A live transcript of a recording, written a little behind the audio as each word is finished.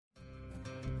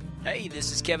Hey,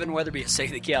 this is Kevin Weatherby at Say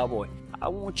the Cowboy. I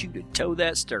want you to toe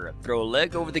that stirrup, throw a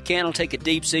leg over the cantle, take a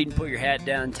deep seat, and put your hat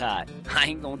down tight. I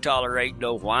ain't gonna tolerate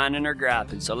no whining or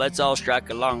griping, so let's all strike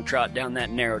a long trot down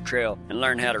that narrow trail and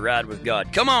learn how to ride with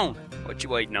God. Come on! What you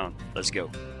waiting on? Let's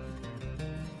go.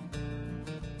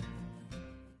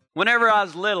 Whenever I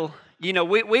was little, we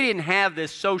didn't have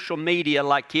this social media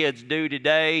like kids do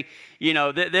today.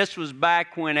 This was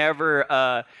back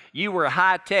whenever you were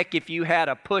high-tech if you had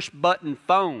a push-button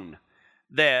phone.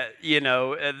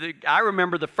 I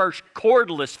remember the first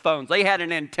cordless phones. They had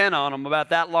an antenna on them about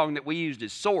that long that we used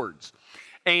as swords.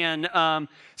 And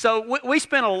so we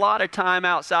spent a lot of time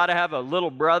outside. I have a little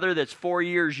brother that's 4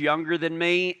 years younger than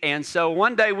me. And so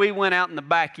one day we went out in the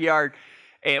backyard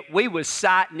and we was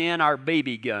sighting in our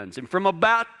BB guns. And from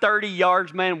about 30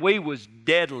 yards, man, we was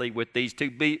deadly with these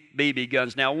two BB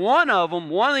guns. Now, one of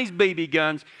these BB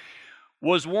guns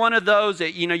was one of those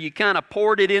that, you kind of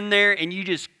poured it in there and you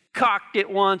just cocked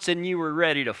it once and you were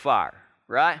ready to fire,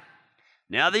 right?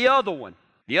 Now, the other one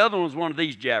was one of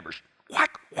these jabbers.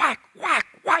 Whack, whack, whack,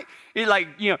 whack. It's like,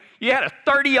 you had a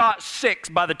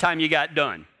 30-06 by the time you got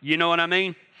done. You know what I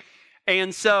mean?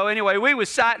 And so, anyway, we was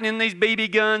sighting in these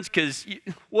BB guns because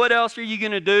what else are you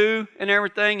going to do and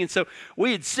everything? And so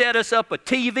we had set us up a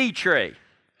TV tray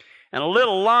and a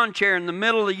little lawn chair in the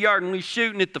middle of the yard, and we was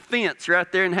shooting at the fence right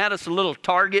there and had us a little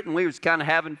target, and we was kind of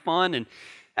having fun. And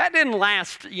that didn't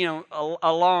last,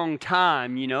 a long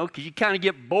time, because you kind of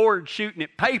get bored shooting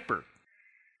at paper.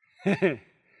 I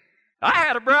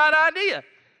had a bright idea.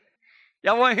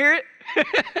 Y'all want to hear it?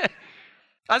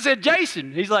 I said,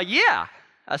 Jason. He's like, yeah.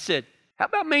 I said, how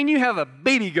about me and you have a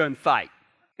BB gun fight?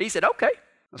 He said, okay.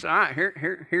 I said, all right,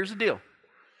 here's the deal.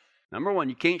 Number one,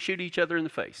 you can't shoot each other in the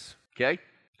face, okay?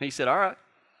 He said, all right.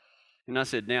 And I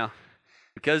said, now,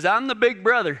 because I'm the big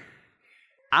brother,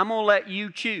 I'm going to let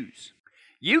you choose.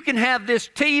 You can have this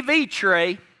TV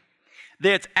tray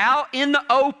that's out in the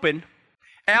open,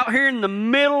 out here in the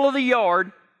middle of the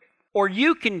yard, or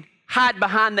you can hide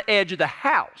behind the edge of the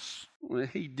house. Well,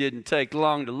 he didn't take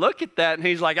long to look at that, and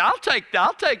he's like, I'll take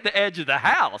the edge of the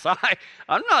house.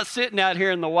 I'm not sitting out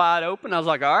here in the wide open. I was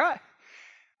like, all right,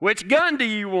 which gun do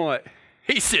you want?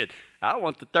 He said, I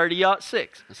want the 30-06.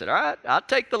 I said, all right, I'll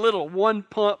take the little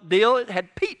one-pump deal. It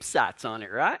had peep sights on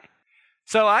it, right?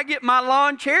 So I get my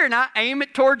lawn chair, and I aim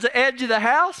it towards the edge of the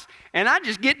house, and I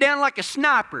just get down like a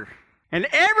sniper. And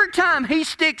every time he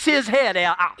sticks his head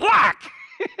out, I whack!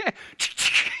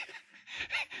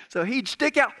 So he'd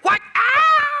stick out, whack,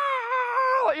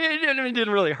 ow! It didn't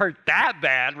really hurt that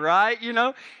bad, right?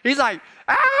 He's like,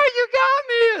 you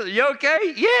got me. You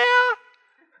okay? Yeah.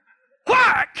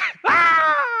 Whack!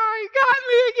 You got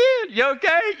me again. You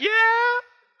okay? Yeah.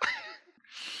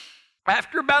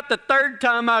 After about the third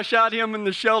time I shot him in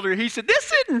the shoulder, he said,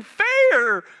 this isn't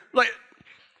fair. Like,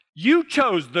 you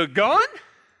chose the gun.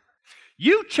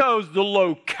 You chose the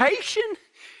location.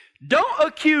 Don't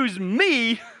accuse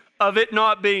me of it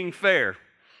not being fair.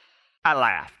 I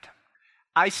laughed.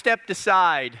 I stepped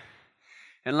aside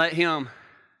and let him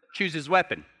choose his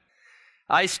weapon.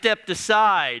 I stepped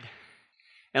aside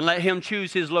and let him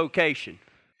choose his location.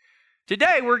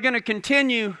 Today we're going to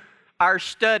continue our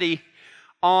study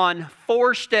on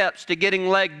 4 steps to getting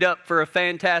legged up for a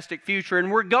fantastic future.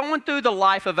 And we're going through the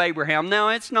life of Abraham. Now,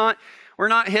 we're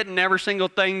not hitting every single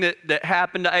thing that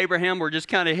happened to Abraham. We're just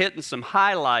kind of hitting some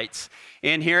highlights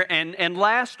in here. And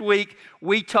last week,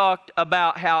 we talked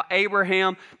about how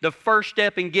Abraham, the first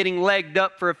step in getting legged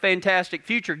up for a fantastic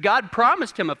future, God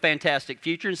promised him a fantastic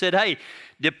future and said, hey,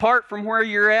 depart from where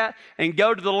you're at and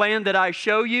go to the land that I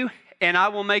show you, and I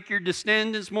will make your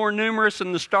descendants more numerous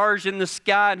than the stars in the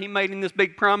sky. And he made him this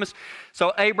big promise.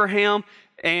 So Abraham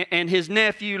and his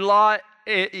nephew Lot,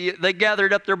 they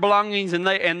gathered up their belongings and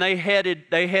they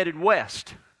headed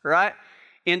west, right,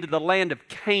 into the land of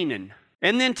Canaan.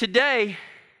 And then today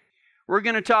we're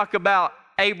going to talk about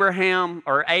Abraham,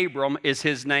 or Abram is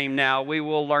his name now. We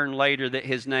will learn later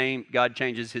that God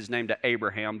changes his name to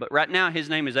Abraham, but right now his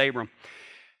name is Abram.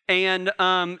 And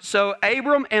so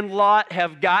Abram and Lot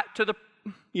have got to the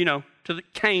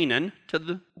Canaan,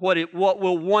 what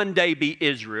will one day be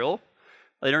Israel.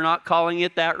 They're not calling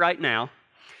it that right now.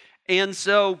 And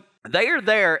so they are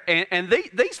there, and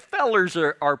these fellers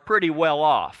are pretty well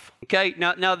off. Okay,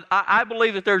 now I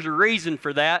believe that there's a reason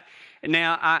for that. And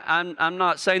now I'm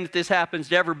not saying that this happens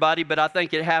to everybody, but I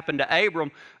think it happened to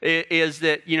Abram. Is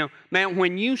that man,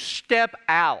 when you step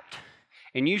out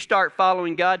and you start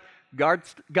following God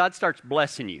starts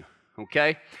blessing you.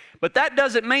 Okay, but that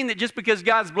doesn't mean that just because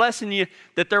God's blessing you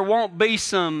that there won't be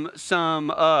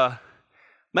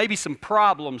maybe some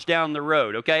problems down the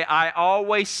road, okay? I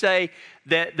always say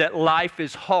that life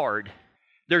is hard.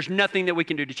 There's nothing that we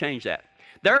can do to change that.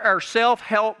 There are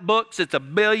self-help books. It's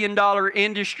 $1 billion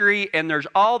industry, and there's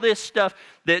all this stuff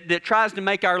that tries to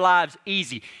make our lives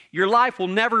easy. Your life will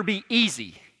never be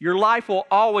easy. Your life will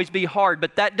always be hard,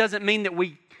 but that doesn't mean that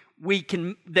we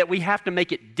have to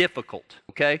make it difficult,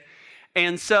 okay?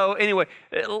 And so anyway,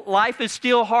 life is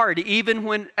still hard. Even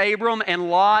when Abram and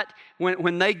Lot,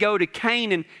 when they go to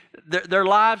Canaan, their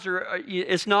lives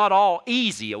it's not all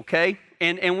easy, okay?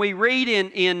 And we read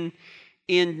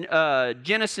in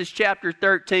Genesis chapter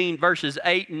 13, verses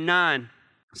 8 and 9.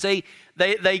 See,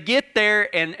 they get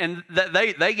there and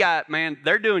they got, man,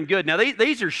 they're doing good. Now,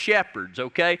 these are shepherds,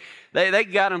 okay? They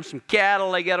got them some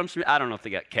cattle. They got them some, I don't know if they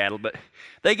got cattle, but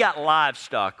they got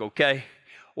livestock, okay?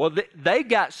 Well, they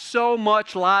got so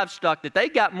much livestock that they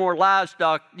got more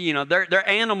livestock, you know, their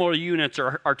animal units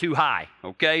are too high,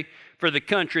 okay, for the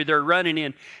country they're running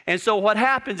in. And so what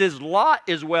happens is Lot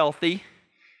is wealthy.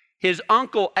 His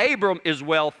uncle Abram is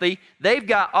wealthy. They've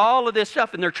got all of this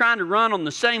stuff, and they're trying to run on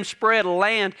the same spread of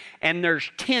land, and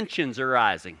there's tensions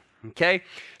arising, okay?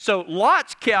 So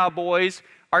Lot's cowboys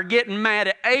are getting mad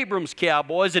at Abram's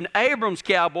cowboys, and Abram's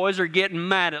cowboys are getting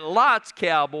mad at Lot's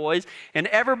cowboys, and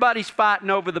everybody's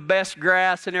fighting over the best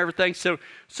grass and everything. So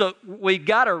we've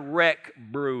got a wreck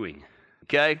brewing,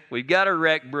 okay? We've got a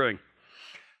wreck brewing.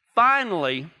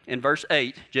 Finally, in verse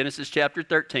 8, Genesis chapter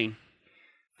 13,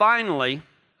 finally,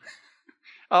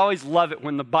 I always love it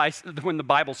when the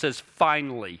Bible says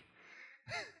finally.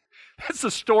 That's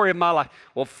the story of my life.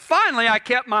 Well, finally I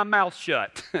kept my mouth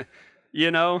shut,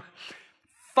 you know.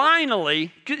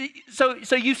 Finally,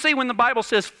 so you see when the Bible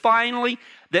says finally,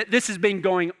 that this has been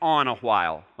going on a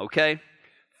while, okay?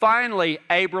 Finally,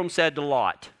 Abram said to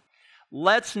Lot,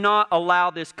 let's not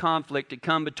allow this conflict to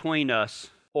come between us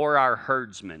or our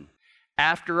herdsmen.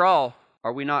 After all,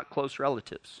 are we not close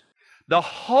relatives? The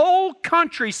whole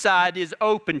countryside is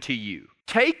open to you.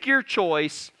 Take your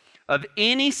choice of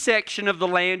any section of the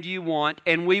land you want,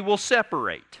 and we will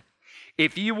separate.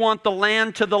 If you want the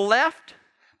land to the left,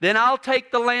 then I'll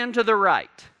take the land to the right.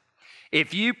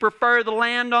 If you prefer the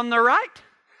land on the right,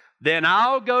 then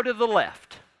I'll go to the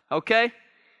left. Okay?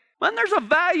 Well, there's a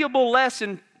valuable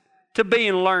lesson to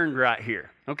being learned right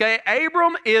here. Okay?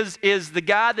 Abram is the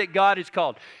guy that God has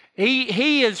called.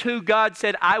 He is who God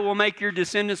said, I will make your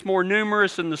descendants more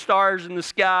numerous than the stars in the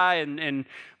sky and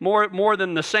more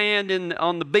than the sand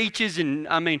on the beaches. And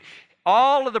I mean,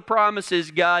 all of the promises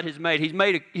God has made.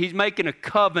 He's making a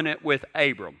covenant with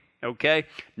Abram. Okay?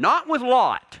 Not with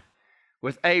Lot,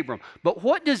 with Abram. But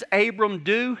what does Abram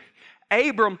do?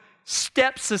 Abram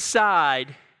steps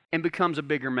aside and becomes a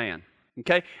bigger man.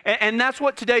 Okay? And that's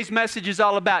what today's message is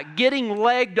all about. Getting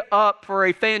legged up for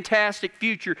a fantastic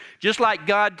future. Just like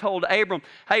God told Abram,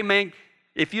 hey man,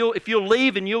 if you'll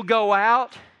leave and you'll go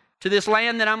out to this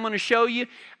land that I'm going to show you,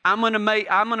 I'm going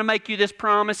to make you this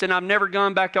promise, and I've never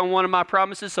gone back on one of my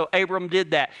promises. So Abram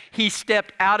did that. He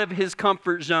stepped out of his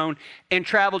comfort zone and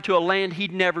traveled to a land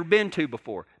he'd never been to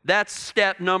before. That's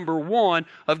step number one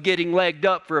of getting legged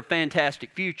up for a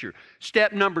fantastic future.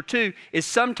 Step number two is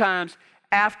sometimes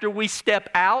after we step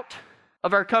out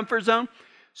of our comfort zone,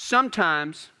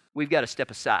 sometimes we've got to step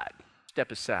aside.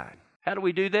 Step aside. How do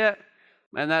we do that?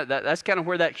 And that's kind of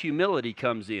where that humility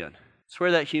comes in. It's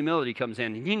where that humility comes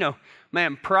in. And you know,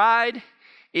 man, pride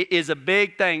is a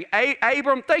big thing.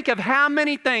 Abram, think of how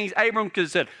many things Abram could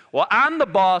have said. Well, I'm the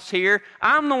boss here.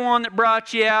 I'm the one that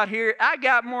brought you out here. I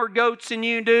got more goats than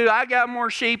you do. I got more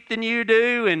sheep than you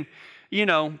do. And, you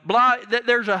know,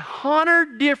 there's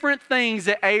 100 different things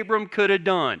that Abram could have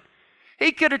done.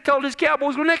 He could have told his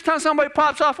cowboys, well, next time somebody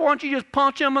pops off, why don't you just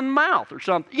punch them in the mouth or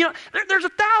something? You know, there's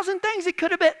 1,000 things that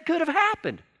could have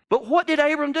happened. But what did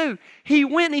Abram do? He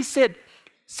went and he said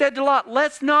to Lot,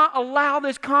 let's not allow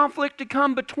this conflict to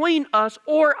come between us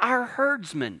or our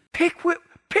herdsmen. Pick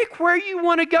where you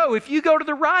want to go. If you go to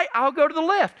the right, I'll go to the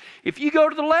left. If you go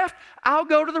to the left, I'll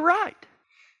go to the right.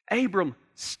 Abram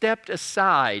stepped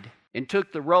aside and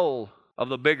took the role of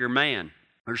the bigger man.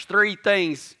 There's 3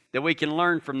 things that we can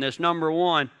learn from this. Number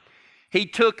 1, he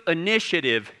took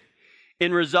initiative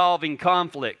in resolving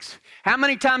conflicts. How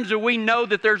many times do we know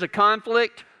that there's a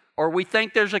conflict? Or we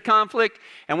think there's a conflict,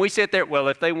 and we sit there, well,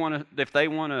 if they want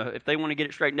to get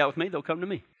it straightened out with me, they'll come to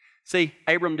me. See,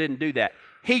 Abram didn't do that.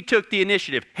 He took the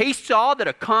initiative. He saw that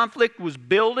a conflict was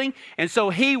building, and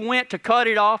so he went to cut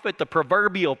it off at the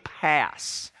proverbial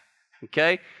pass.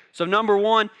 Okay? So number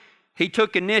 1, he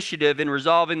took initiative in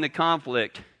resolving the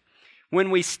conflict. When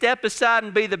we step aside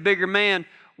and be the bigger man,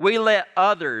 we let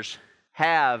others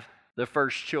have the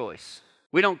first choice.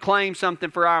 We don't claim something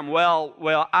for our own.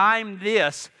 Well, I'm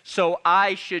this, so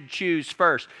I should choose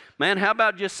first. Man, how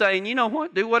about just saying, you know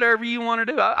what, do whatever you want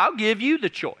to do. I'll give you the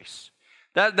choice.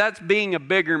 That's being a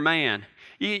bigger man.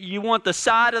 You want the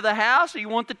side of the house or you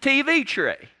want the TV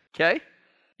tray, okay?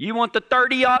 You want the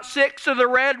 30-06 or the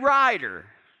Red Ryder.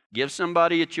 Give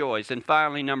somebody a choice. And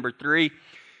finally, number 3,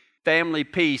 family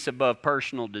peace above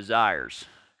personal desires.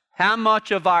 How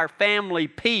much of our family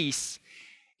peace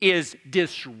is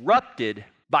disrupted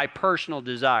by personal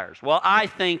desires? Well, I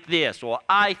think this. Well,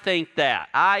 I think that.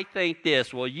 I think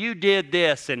this. Well, you did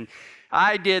this and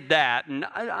I did that. And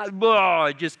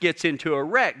it just gets into a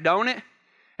wreck, don't it?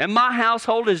 And my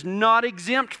household is not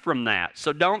exempt from that.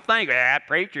 So don't think, that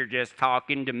preacher just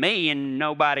talking to me and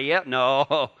nobody else.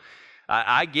 No,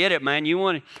 I get it, man.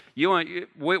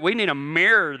 We need a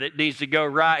mirror that needs to go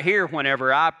right here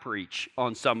whenever I preach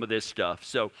on some of this stuff.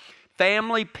 So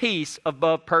family peace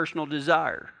above personal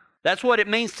desire. That's what it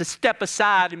means to step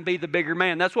aside and be the bigger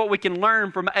man. That's what we can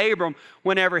learn from Abram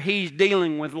whenever he's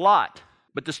dealing with Lot.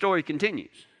 But the story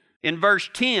continues. In verse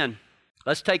 10,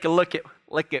 let's take a look at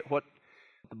what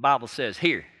the Bible says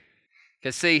here.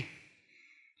 Because see,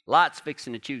 Lot's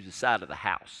fixing to choose the side of the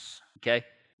house. Okay?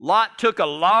 Lot took a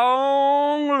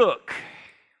long look.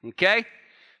 Okay?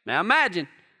 Now imagine,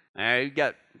 you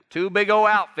got 2 big old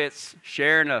outfits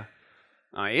sharing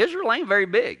Israel ain't very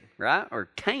big, right? Or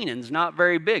Canaan's not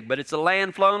very big, but it's a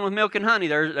land flowing with milk and honey.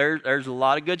 There's a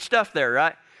lot of good stuff there,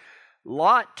 right?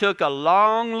 Lot took a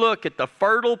long look at the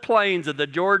fertile plains of the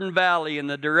Jordan Valley in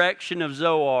the direction of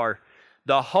Zoar.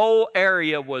 The whole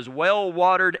area was well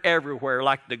watered everywhere,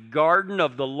 like the garden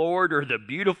of the Lord or the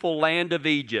beautiful land of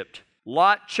Egypt.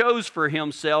 Lot chose for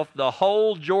himself the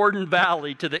whole Jordan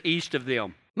Valley to the east of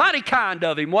them. Mighty kind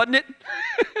of him, wasn't it?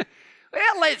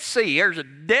 Well, let's see. There's a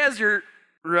desert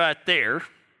right there.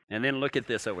 And then look at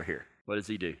this over here. What does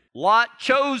he do? Lot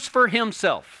chose for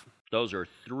himself. Those are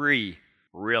 3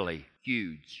 really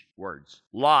huge words.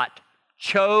 Lot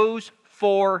chose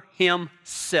for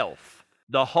himself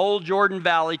the whole Jordan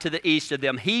Valley to the east of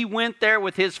them. He went there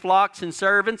with his flocks and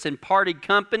servants and parted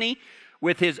company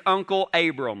with his uncle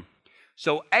Abram.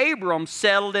 So Abram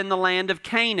settled in the land of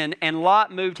Canaan, and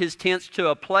Lot moved his tents to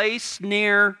a place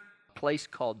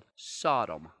called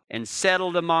Sodom, and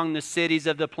settled among the cities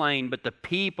of the plain. But the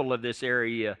people of this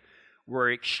area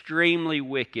were extremely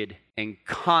wicked and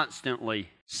constantly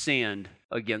sinned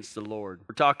against the Lord.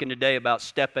 We're talking today about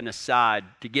stepping aside,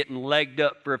 to getting legged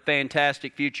up for a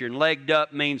fantastic future. And legged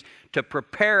up means to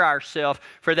prepare ourselves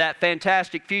for that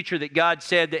fantastic future that God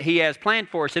said that He has planned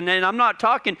for us. And then I'm not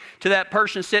talking to that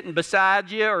person sitting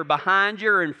beside you or behind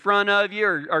you or in front of you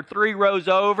or 3 rows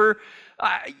over.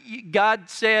 God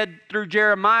said through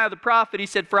Jeremiah the prophet, He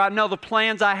said, "For I know the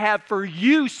plans I have for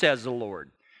you, says the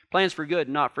Lord. Plans for good,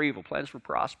 not for evil. Plans for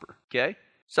prosper." Okay?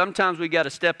 Sometimes we got to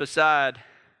step aside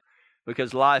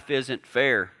because life isn't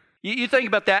fair. You think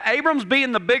about that. Abram's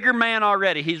being the bigger man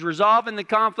already. He's resolving the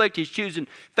conflict. He's choosing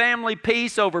family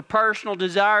peace over personal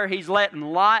desire. He's letting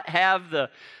Lot have the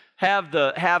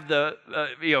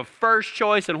first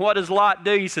choice. And what does Lot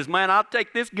do? He says, "Man, I'll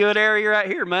take this good area right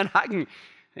here, man. I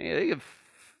can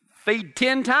feed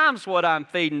 10 times what I'm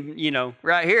feeding,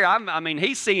 right here."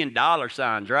 He's seeing dollar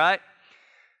signs, right?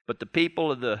 But the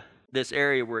people of this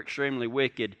area were extremely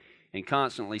wicked and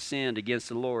constantly sinned against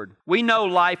the Lord. We know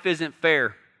life isn't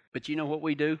fair, but you know what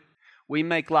we do? We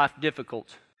make life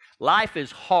difficult. Life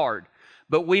is hard,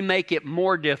 but we make it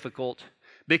more difficult,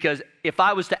 because if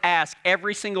I was to ask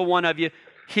every single one of you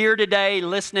here today,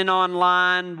 listening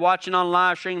online, watching on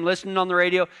live stream, listening on the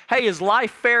radio, hey, is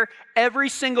life fair? Every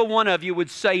single one of you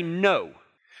would say no,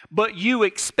 but you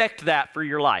expect that for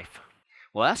your life.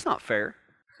 Well, that's not fair.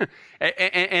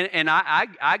 and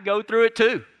I go through it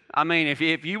too.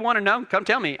 If you want to know, come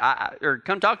tell me, or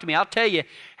come talk to me. I'll tell you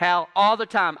how all the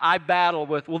time I battle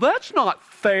with, well, that's not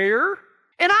fair.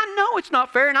 And I know it's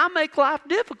not fair, and I make life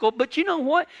difficult, but you know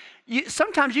what?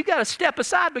 Sometimes you got to step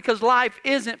aside because life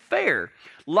isn't fair.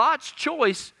 Lot's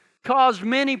choice caused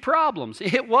many problems.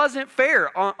 It wasn't fair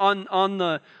on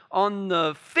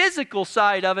the physical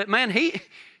side of it. Man,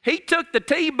 he took the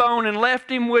T-bone and left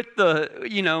him with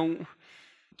the,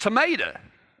 tomato.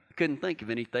 Couldn't think of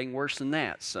anything worse than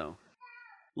that. So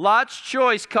Lot's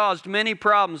choice caused many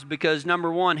problems because,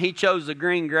 number one, he chose the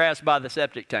green grass by the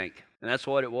septic tank. And that's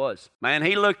what it was. Man,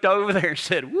 he looked over there and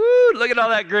said, "Woo, look at all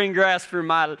that green grass for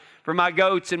my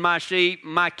goats and my sheep,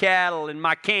 and my cattle and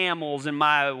my camels and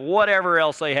my whatever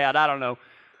else they had. I don't know.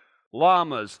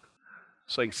 Llamas."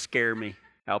 So they can scare me.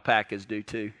 Alpacas do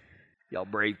too. Y'all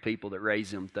brave people that raise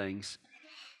them things.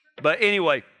 But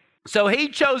anyway, So he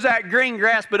chose that green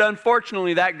grass, but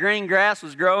unfortunately that green grass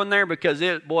was growing there because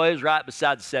it was right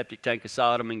beside the septic tank of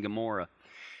Sodom and Gomorrah.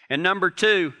 And number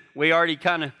two, we already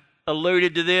kind of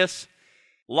alluded to this.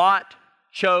 Lot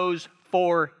chose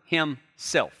for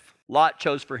himself. Lot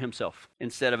chose for himself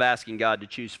instead of asking God to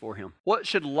choose for him. What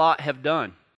should Lot have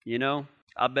done? You know,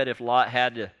 I bet if Lot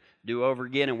had to do over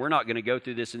again, and we're not going to go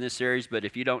through this in this series, but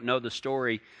if you don't know the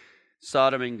story,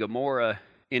 Sodom and Gomorrah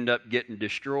end up getting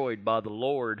destroyed by the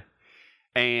Lord,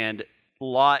 and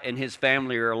Lot and his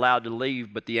family are allowed to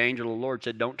leave, but the angel of the Lord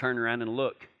said, don't turn around and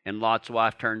look. And Lot's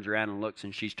wife turns around and looks,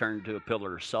 and she's turned into a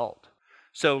pillar of salt.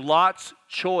 So Lot's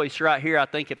choice right here, I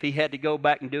think if he had to go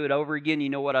back and do it over again, you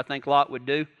know what I think Lot would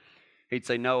do? He'd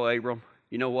say, no, Abram,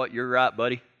 you know what? You're right,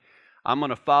 buddy. I'm going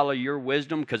to follow your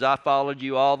wisdom because I followed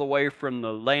you all the way from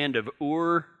the land of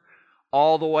Ur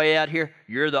all the way out here.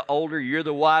 You're the older, you're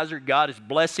the wiser. God is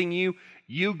blessing you.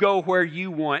 You go where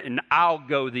you want, and I'll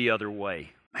go the other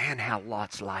way. Man, how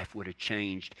Lot's life would have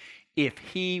changed if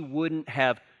he wouldn't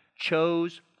have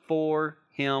chose for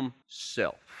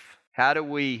himself. How do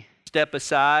we step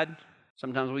aside?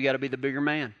 Sometimes we got to be the bigger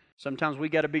man. Sometimes we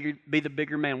got to be the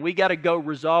bigger man. We got to go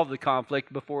resolve the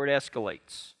conflict before it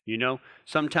escalates. You know,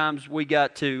 sometimes we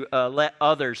got to let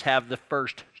others have the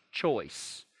first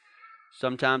choice.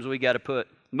 Sometimes we got to put,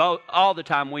 all the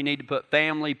time we need to put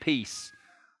family peace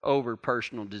over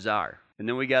personal desire. And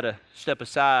then we got to step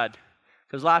aside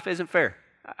because life isn't fair.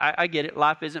 I get it.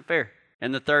 Life isn't fair.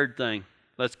 And the third thing,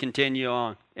 let's continue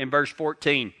on. In verse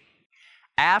 14,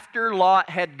 after Lot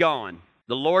had gone,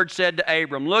 the Lord said to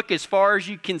Abram, look as far as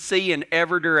you can see in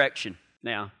every direction.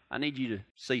 Now, I need you to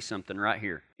see something right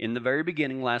here. In the very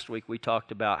beginning last week, we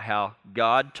talked about how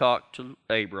God talked to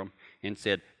Abram and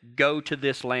said, go to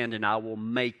this land and I will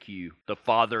make you the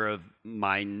father of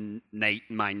my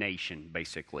nation,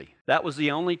 basically. That was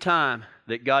the only time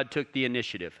that God took the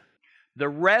initiative. The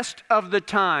rest of the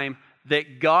time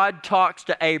that God talks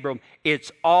to Abram,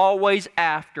 it's always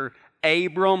after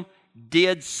Abram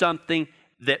did something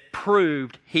that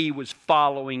proved he was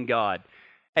following God.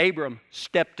 Abram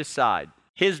stepped aside.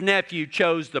 His nephew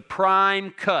chose the prime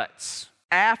cuts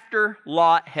after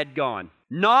Lot had gone.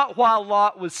 Not while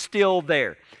Lot was still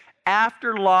there.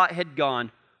 After Lot had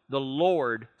gone, the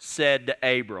Lord said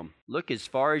to Abram, look as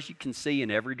far as you can see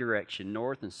in every direction,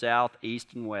 north and south, east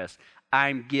and west.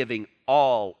 I'm giving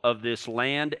all of this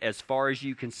land as far as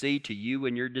you can see to you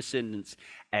and your descendants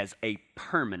as a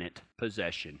permanent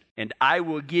possession. And I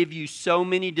will give you so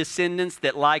many descendants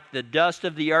that like the dust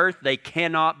of the earth, they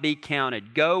cannot be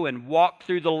counted. Go and walk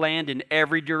through the land in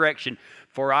every direction,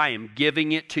 for I am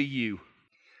giving it to you.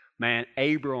 Man,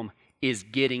 Abram is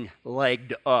getting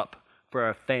legged up for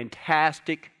a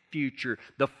fantastic future.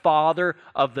 The father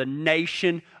of the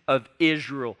nation of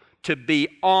Israel, to be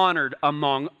honored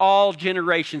among all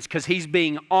generations because he's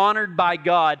being honored by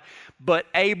God. But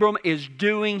Abram is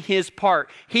doing his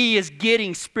part. He is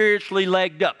getting spiritually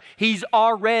legged up. He's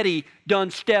already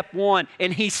done step one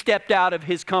and he stepped out of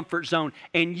his comfort zone.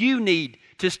 And you need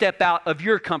to step out of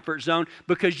your comfort zone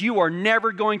because you are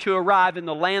never going to arrive in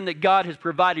the land that God has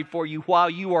provided for you while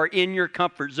you are in your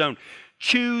comfort zone.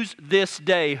 Choose this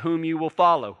day whom you will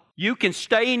follow. You can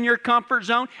stay in your comfort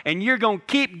zone and you're going to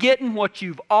keep getting what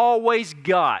you've always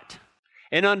got.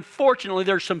 And unfortunately,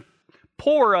 there's some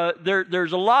poor,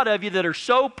 there's a lot of you that are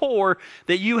so poor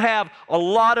that you have a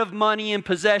lot of money and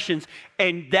possessions,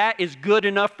 and that is good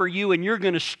enough for you, and you're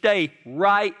going to stay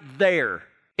right there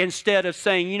instead of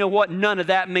saying, you know what, none of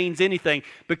that means anything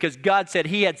because God said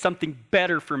He had something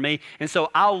better for me, and so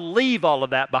I'll leave all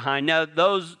of that behind. Now,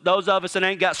 those of us that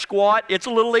ain't got squat, it's a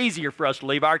little easier for us to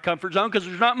leave our comfort zone because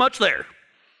there's not much there,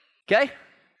 okay?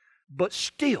 But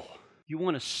still, you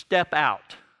want to step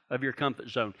out of your comfort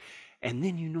zone, and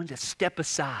then you need to step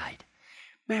aside.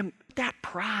 Man, that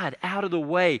pride out of the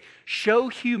way. Show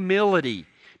humility.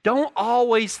 Don't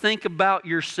always think about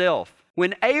yourself.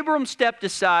 When Abram stepped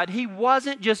aside, he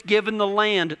wasn't just given the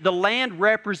land. The land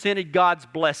represented God's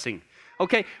blessing.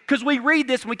 Okay? Because we read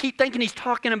this and we keep thinking he's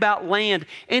talking about land.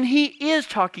 And he is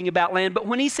talking about land. But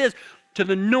when he says to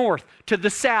the north, to the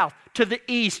south, to the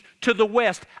east, to the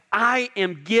west, I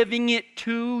am giving it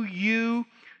to you.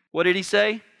 What did he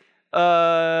say?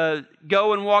 Go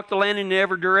and walk the land in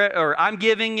every direction. Or I'm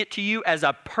giving it to you as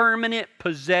a permanent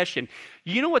possession.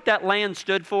 You know what that land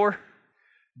stood for?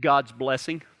 God's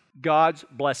blessing. God's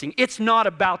blessing. It's not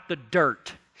about the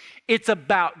dirt. It's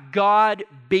about God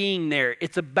being there.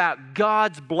 It's about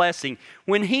God's blessing.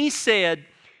 When he said,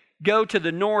 go to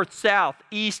the north, south,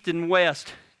 east, and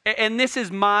west, and this is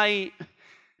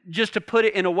just to put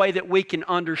it in a way that we can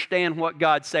understand what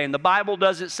God's saying. The Bible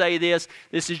doesn't say this.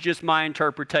 This is just my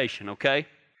interpretation, okay?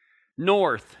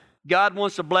 North God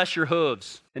wants to bless your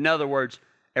hooves. In other words,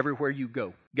 everywhere you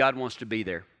go, God wants to be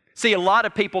there. See, a lot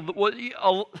of people,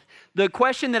 the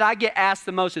question that I get asked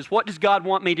the most is, what does God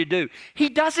want me to do? He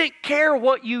doesn't care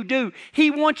what you do.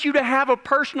 He wants you to have a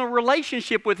personal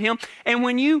relationship with Him. And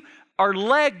when you are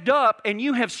legged up and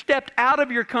you have stepped out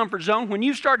of your comfort zone, when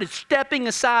you started stepping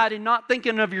aside and not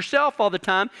thinking of yourself all the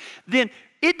time, then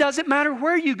it doesn't matter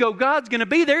where you go, God's going to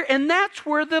be there. And that's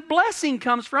where the blessing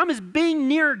comes from, is being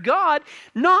near God,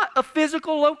 not a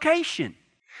physical location.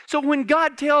 So when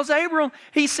God tells Abram,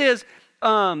 He says,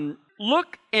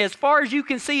 look as far as you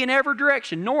can see in every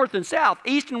direction, north and south,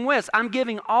 east and west. I'm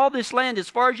giving all this land as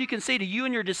far as you can see to you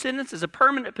and your descendants as a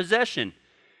permanent possession.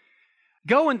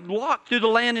 Go and walk through the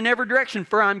land in every direction,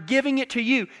 for I'm giving it to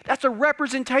you. That's a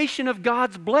representation of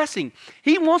God's blessing.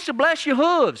 He wants to bless your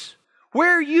hooves.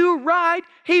 Where you ride,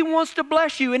 He wants to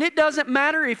bless you. And it doesn't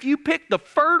matter if you pick the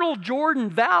fertile Jordan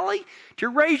Valley to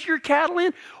raise your cattle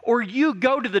in, or you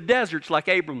go to the deserts like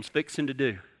Abram's fixing to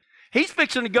do. He's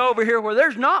fixing to go over here where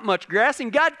there's not much grass,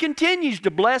 and God continues to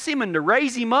bless him and to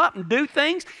raise him up and do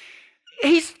things.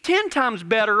 He's 10 times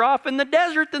better off in the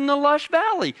desert than the lush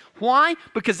valley. Why?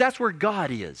 Because that's where God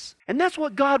is. And that's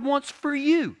what God wants for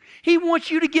you. He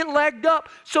wants you to get legged up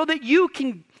so that you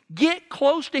can get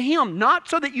close to Him, not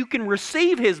so that you can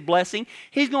receive His blessing.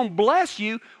 He's going to bless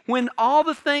you when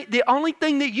the only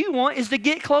thing that you want is to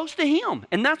get close to Him.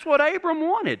 And that's what Abram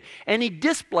wanted. And he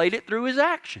displayed it through his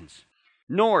actions.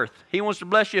 North, He wants to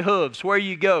bless your hooves, where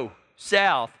you go.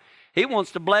 South, He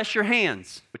wants to bless your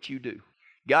hands, what you do.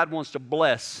 God wants to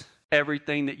bless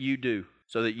everything that you do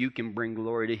so that you can bring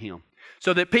glory to Him.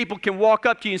 So that people can walk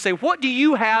up to you and say, what do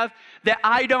you have that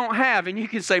I don't have? And you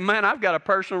can say, man, I've got a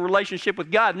personal relationship with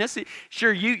God. And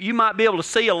sure, you might be able to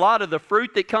see a lot of the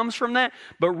fruit that comes from that,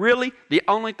 but really, the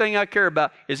only thing I care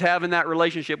about is having that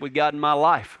relationship with God in my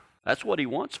life. That's what He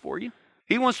wants for you.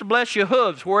 He wants to bless your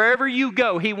hooves. Wherever you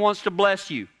go, He wants to bless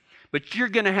you. But you're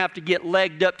going to have to get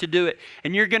legged up to do it.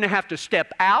 And you're going to have to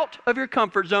step out of your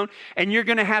comfort zone, and you're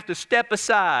going to have to step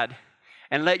aside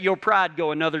and let your pride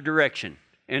go another direction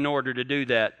in order to do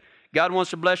that. God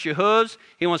wants to bless your hooves.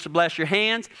 He wants to bless your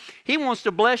hands. He wants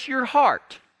to bless your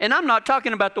heart. And I'm not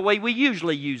talking about the way we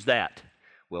usually use that.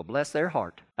 Well, bless their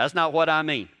heart. That's not what I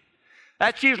mean.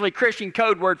 That's usually Christian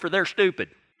code word for they're stupid.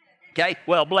 Okay?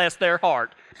 Well, bless their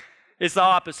heart. It's the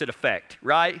opposite effect,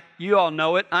 right? You all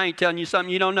know it. I ain't telling you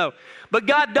something you don't know. But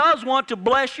God does want to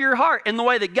bless your heart in the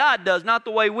way that God does, not the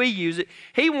way we use it.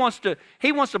 He wants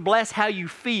to bless how you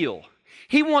feel.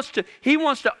 He wants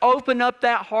to open up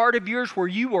that heart of yours where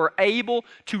you are able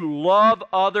to love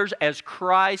others as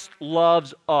Christ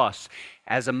loves us.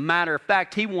 As a matter of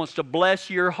fact, He wants to bless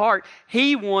your heart.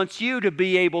 He wants you to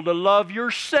be able to love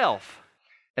yourself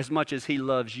as much as He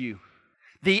loves you.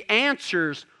 The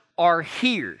answers are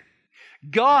here.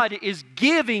 God is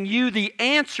giving you the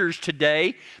answers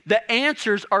today. The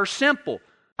answers are simple.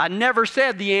 I never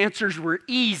said the answers were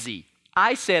easy.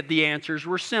 I said the answers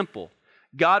were simple.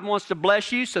 God wants to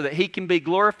bless you so that He can be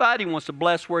glorified. He wants to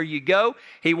bless where you go.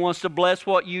 He wants to bless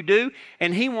what you do.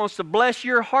 And He wants to bless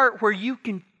your heart where you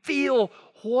can feel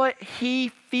what He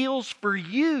feels for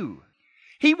you.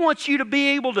 He wants you to be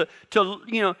able to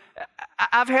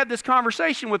I've had this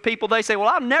conversation with people. They say, well,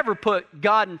 I'll never put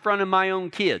God in front of my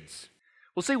own kids.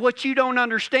 Well, see, what you don't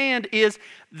understand is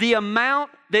the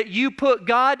amount that you put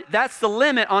God, that's the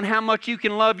limit on how much you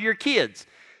can love your kids.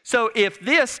 So if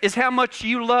this is how much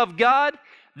you love God,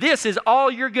 this is all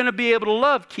you're going to be able to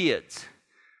love kids.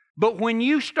 But when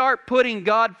you start putting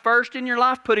God first in your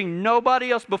life, putting nobody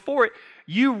else before it,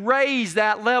 you raise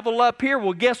that level up here.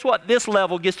 Well, guess what? This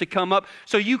level gets to come up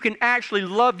so you can actually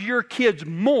love your kids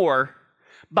more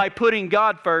by putting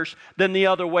God first than the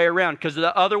other way around. Because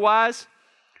otherwise,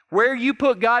 where you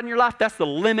put God in your life, that's the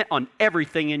limit on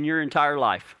everything in your entire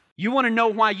life. You want to know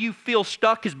why you feel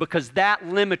stuck is because that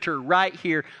limiter right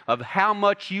here of how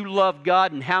much you love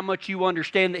God and how much you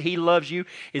understand that He loves you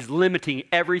is limiting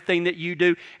everything that you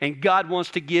do. And God wants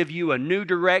to give you a new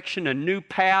direction, a new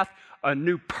path, a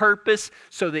new purpose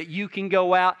so that you can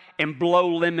go out and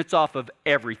blow limits off of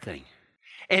everything.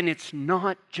 And it's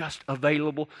not just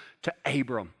available to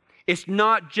Abram. It's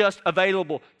not just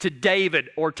available to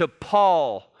David or to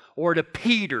Paul or to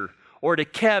Peter, or to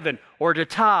Kevin, or to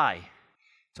Ty.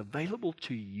 It's available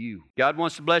to you. God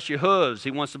wants to bless your hooves. He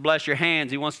wants to bless your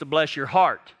hands. He wants to bless your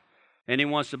heart. And He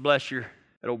wants to bless that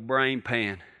old brain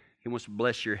pan. He wants to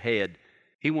bless your head.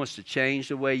 He wants to change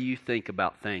the way you think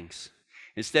about things.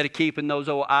 Instead of keeping those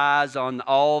old eyes on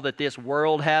all that this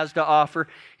world has to offer,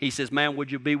 He says, man,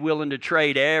 would you be willing to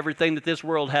trade everything that this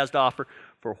world has to offer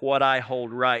for what I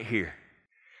hold right here?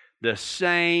 The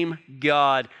same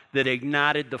God that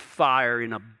ignited the fire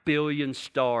in 1 billion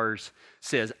stars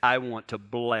says, I want to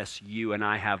bless you, and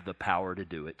I have the power to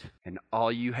do it. And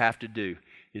all you have to do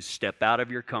is step out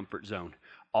of your comfort zone.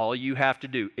 All you have to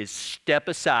do is step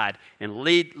aside and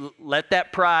let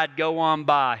that pride go on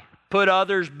by. Put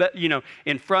others,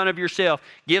 in front of yourself.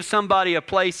 Give somebody a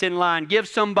place in line. Give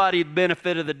somebody the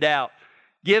benefit of the doubt.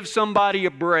 Give somebody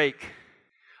a break.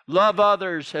 Love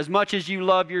others as much as you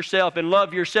love yourself, and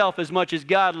love yourself as much as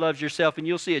God loves yourself, and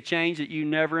you'll see a change that you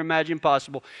never imagined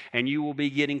possible, and you will be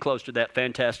getting close to that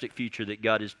fantastic future that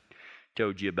God has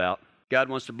told you about. God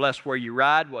wants to bless where you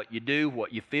ride, what you do,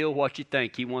 what you feel, what you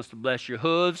think. He wants to bless your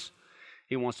hooves.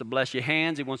 He wants to bless your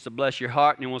hands. He wants to bless your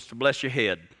heart, and He wants to bless your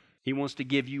head. He wants to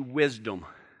give you wisdom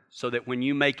so that when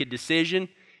you make a decision,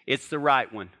 it's the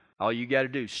right one. All you got to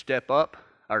do is step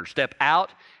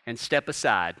out and step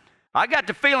aside. I got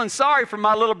to feeling sorry for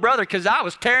my little brother because I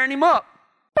was tearing him up.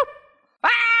 Boop.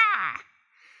 Ah!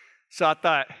 So I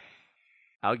thought,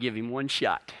 I'll give him one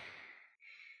shot.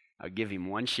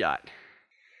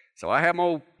 So I have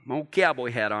my old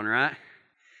cowboy hat on, right?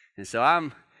 And so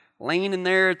I'm leaning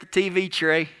there at the TV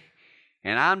tray,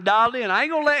 and I'm dialed in. I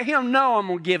ain't going to let him know I'm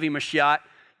going to give him a shot,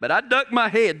 but I duck my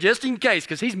head just in case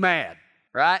because he's mad,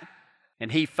 right?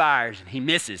 And he fires, and he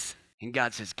misses. And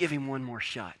God says, give him one more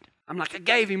shot. I'm like, I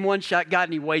gave him one shot, God,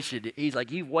 and he wasted it. He's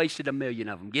like, you've wasted 1 million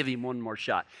of them. Give him one more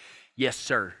shot. Yes,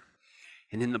 sir.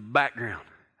 And in the background,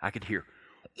 I could hear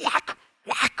whack,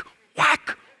 whack,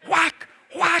 whack, whack,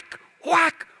 whack,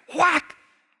 whack, whack, whack,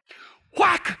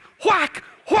 whack, whack,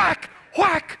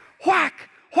 whack, whack,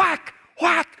 whack,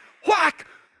 whack, whack,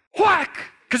 whack.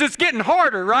 Because it's getting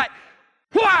harder, right?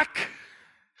 Whack,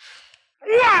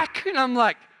 whack. And I'm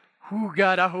like, oh,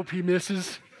 God, I hope he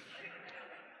misses.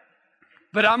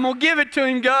 But I'm going to give it to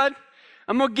him, God.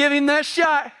 I'm going to give him that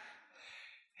shot.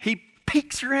 He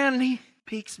peeks around and he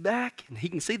peeks back, and he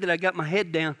can see that I got my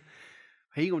head down.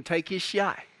 He's going to take his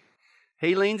shot.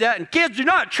 He leans out, and kids, do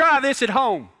not try this at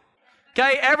home.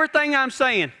 Okay, everything I'm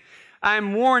saying,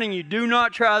 I'm warning you, do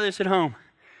not try this at home.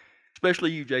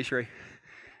 Especially you, Jace Ray.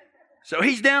 So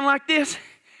he's down like this,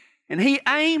 and he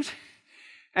aims,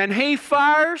 and he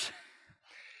fires,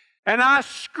 and I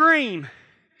scream.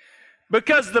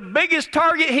 Because the biggest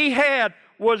target he had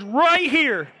was right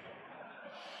here.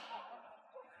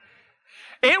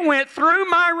 It went through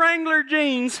my Wrangler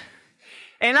jeans,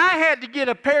 and I had to get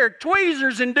a pair of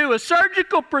tweezers and do a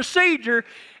surgical procedure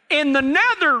in the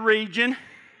nether region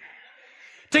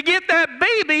to get that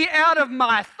BB out of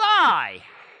my thigh.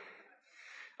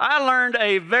 I learned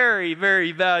a very,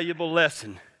 very valuable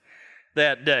lesson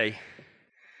that day.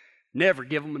 Never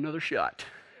give him another shot.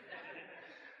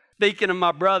 Speaking of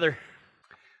my brother,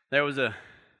 there was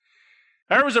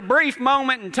a brief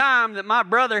moment in time that my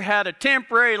brother had a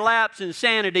temporary lapse in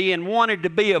sanity and wanted to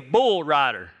be a bull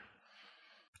rider.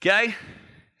 Okay?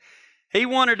 He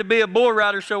wanted to be a bull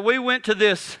rider, so we went to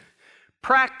this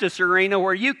practice arena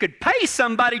where you could pay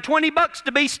somebody $20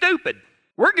 to be stupid.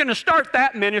 We're going to start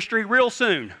that ministry real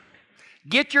soon.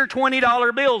 Get your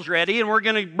 $20 bills ready, and we're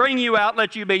going to bring you out,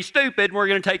 let you be stupid, and we're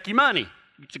going to take your money.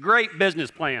 It's a great business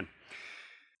plan.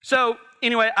 So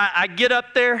anyway, I get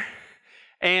up there,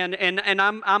 and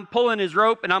I'm pulling his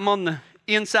rope, and I'm on the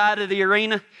inside of the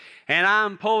arena, and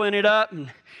I'm pulling it up, and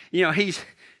he's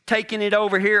taking it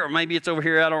over here, or maybe it's over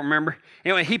here, I don't remember.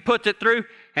 Anyway, he puts it through,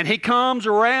 and he comes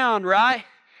around, right?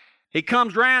 He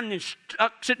comes around and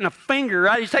stucks it in a finger,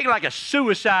 right? He's taking like a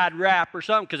suicide rap or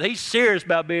something because he's serious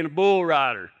about being a bull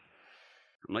rider.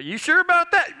 I'm like, you sure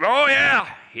about that? Oh,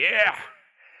 yeah.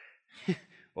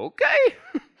 Okay.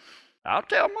 I'll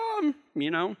tell Mom,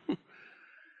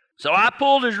 So I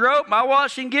pulled his rope, I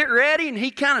watched him get ready, and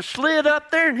he kind of slid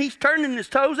up there, and he's turning his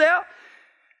toes out.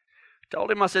 Told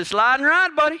him, I said, slide and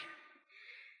ride, buddy.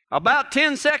 About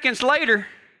 10 seconds later,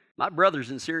 my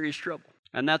brother's in serious trouble.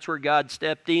 And that's where God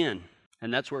stepped in.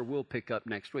 And that's where we'll pick up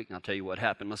next week. And I'll tell you what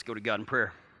happened. Let's go to God in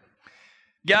prayer.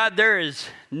 God, there is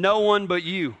no one but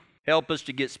you. Help us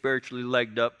to get spiritually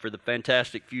legged up for the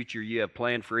fantastic future you have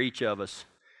planned for each of us.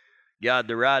 God,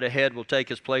 the ride ahead will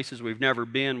take us places we've never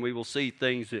been. We will see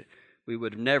things that we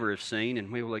would never have seen,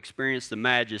 and we will experience the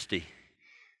majesty.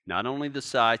 Not only the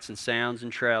sights and sounds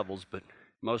and travels, but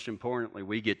most importantly,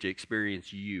 we get to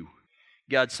experience you.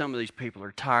 God, some of these people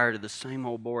are tired of the same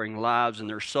old boring lives, and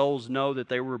their souls know that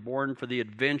they were born for the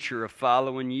adventure of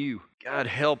following you. God,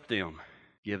 help them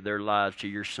give their lives to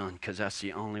your Son, because that's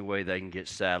the only way they can get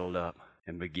saddled up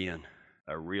and begin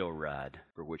a real ride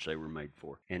for which they were made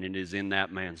for. And it is in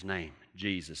that man's name,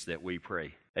 Jesus, that we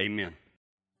pray. Amen.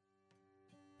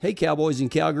 Hey cowboys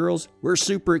and cowgirls, we're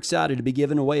super excited to be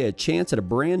giving away a chance at a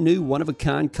brand new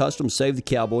one-of-a-kind custom Save the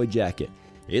Cowboy jacket.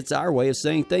 It's our way of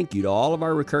saying thank you to all of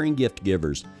our recurring gift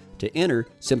givers. To enter,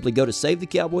 simply go to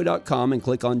SaveTheCowboy.com and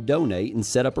click on Donate and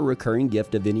set up a recurring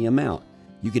gift of any amount.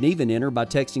 You can even enter by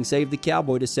texting Save the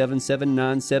Cowboy to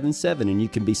 77977 and you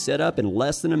can be set up in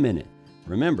less than a minute.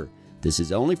 Remember, this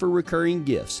is only for recurring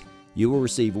gifts. You will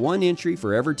receive one entry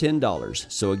for every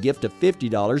 $10, so a gift of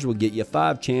 $50 will get you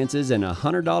 5 chances and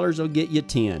 $100 will get you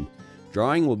 10.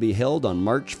 Drawing will be held on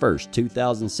March 1st,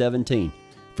 2017.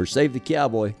 For Save the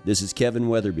Cowboy, this is Kevin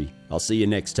Weatherby. I'll see you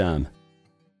next time.